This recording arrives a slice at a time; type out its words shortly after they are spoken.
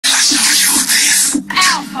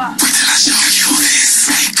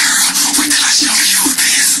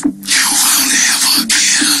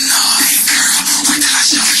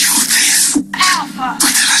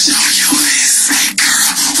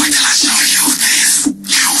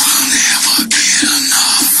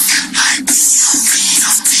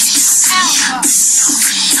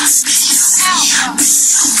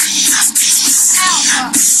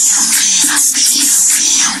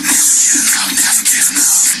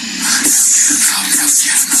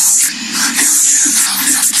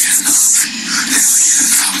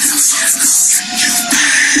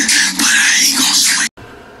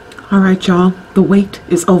Alright, y'all, the wait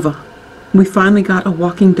is over. We finally got a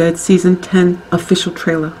Walking Dead Season 10 official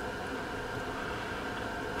trailer.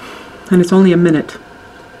 And it's only a minute.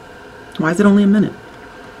 Why is it only a minute?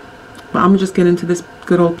 Well, I'm gonna just get into this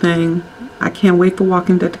good old thing. I can't wait for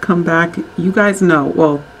Walking Dead to come back. You guys know,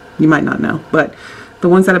 well, you might not know, but the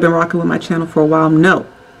ones that have been rocking with my channel for a while know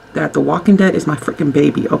that The Walking Dead is my freaking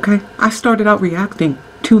baby, okay? I started out reacting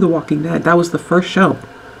to The Walking Dead. That was the first show.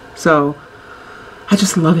 So, I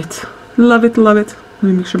just love it. Love it, love it. Let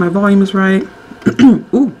me make sure my volume is right. Ooh,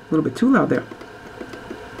 a little bit too loud there.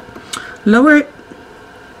 Lower it.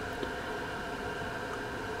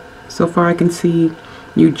 So far I can see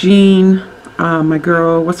Eugene, my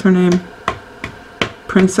girl, what's her name?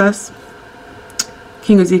 Princess,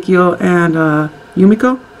 King Ezekiel, and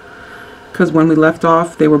Yumiko. Because when we left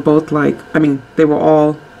off, they were both like, I mean, they were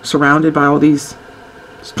all surrounded by all these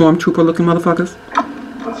stormtrooper looking motherfuckers.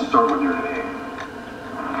 Let's start with your name.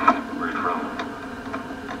 Where are you from?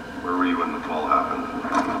 Where were you when the fall happened?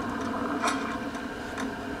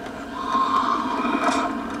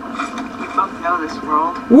 We both know this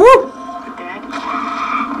world. Woo! The dead.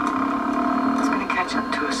 It's gonna catch up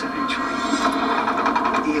to us eventually.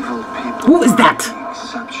 Evil people. Who is that? The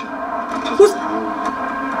exception to Who's... the rule.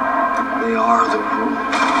 They are the rule.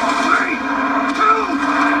 3, 2,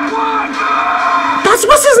 1! That's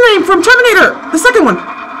what's his name from Terminator, the second one.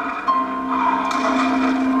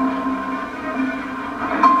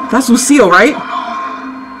 That's Lucille, right? He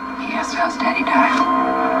asked how's Daddy died.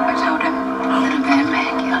 I told him a little bad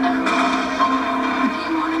man killed him. And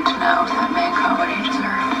he wanted to know if that man got what he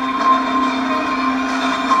deserved.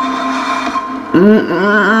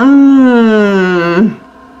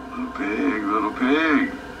 Little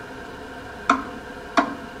pig.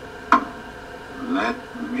 Let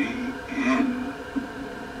me in.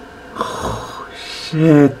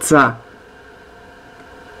 Shit.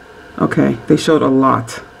 Okay, they showed a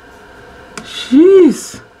lot.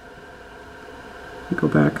 Jeez. Let me go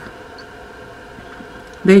back.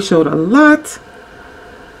 They showed a lot.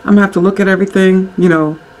 I'm gonna have to look at everything, you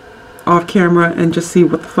know, off camera and just see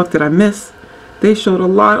what the fuck did I miss. They showed a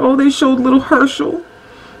lot. Oh, they showed little Herschel.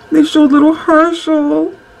 They showed little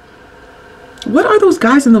Herschel. What are those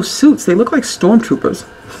guys in those suits? They look like stormtroopers.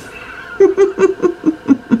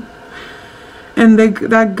 And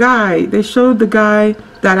that guy, they showed the guy,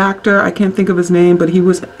 that actor, I can't think of his name, but he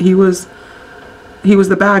was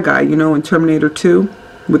the bad guy, you know, in Terminator 2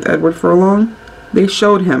 with Edward Furlong. They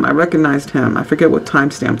showed him. I recognized him. I forget what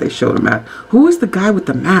timestamp they showed him at. Who is the guy with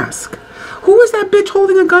the mask? Who is that bitch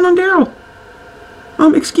holding a gun on Daryl?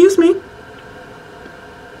 Excuse me.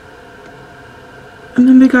 And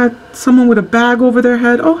then they got someone with a bag over their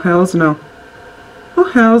head. Oh, hells no. Oh,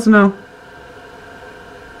 hells no.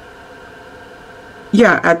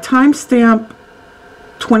 Yeah, at timestamp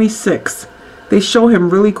 26, they show him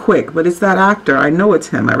really quick, but it's that actor. I know it's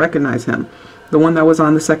him. I recognize him. The one that was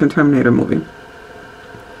on the second Terminator movie.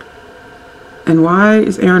 And why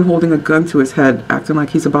is Aaron holding a gun to his head, acting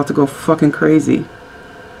like he's about to go fucking crazy?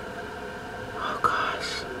 Oh,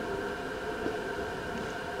 gosh.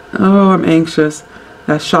 Oh, I'm anxious.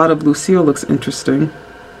 That shot of Lucille looks interesting.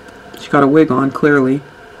 She got a wig on, clearly.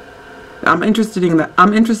 I'm interested in that.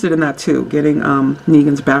 I'm interested in that too. Getting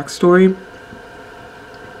Negan's backstory.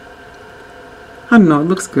 I don't know. It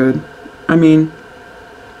looks good. I mean,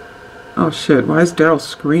 oh shit! Why is Daryl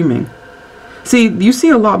screaming? See, you see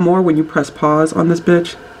a lot more when you press pause on this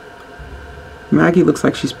bitch. Maggie looks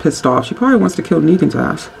like she's pissed off. She probably wants to kill Negan's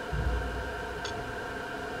ass.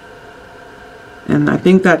 And I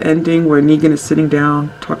think that ending where Negan is sitting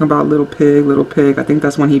down talking about little pig, I think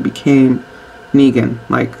that's when he became Negan.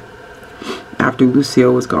 Like, after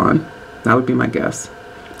Lucille was gone. That would be my guess.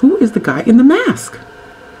 Who is the guy in the mask?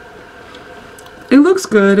 It looks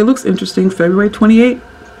good. It looks interesting. February 28th.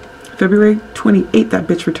 February 28th, that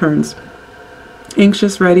bitch returns.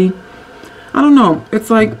 Anxious, ready. I don't know.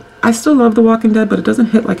 It's like, I still love The Walking Dead, but it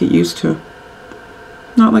doesn't hit like it used to.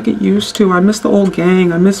 Not like it used to. I miss the old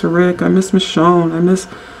gang. I miss Rick. I miss Michonne. I miss...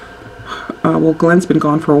 well, Glenn's been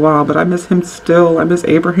gone for a while, but I miss him still. I miss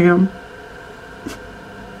Abraham.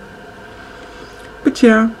 But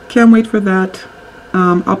yeah, can't wait for that.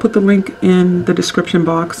 I'll put the link in the description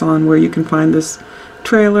box on where you can find this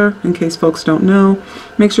trailer, in case folks don't know.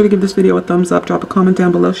 Make sure to give this video a thumbs up, drop a comment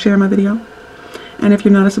down below, share my video. And if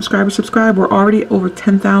you're not a subscriber, subscribe. We're already over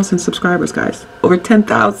 10,000 subscribers, guys. Over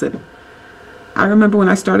 10,000. I remember when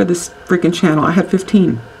I started this freaking channel, I had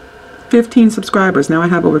 15 subscribers. Now I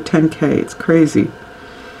have over 10K. It's crazy.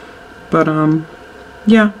 But,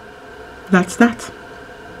 yeah, that's that.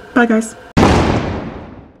 Bye, guys.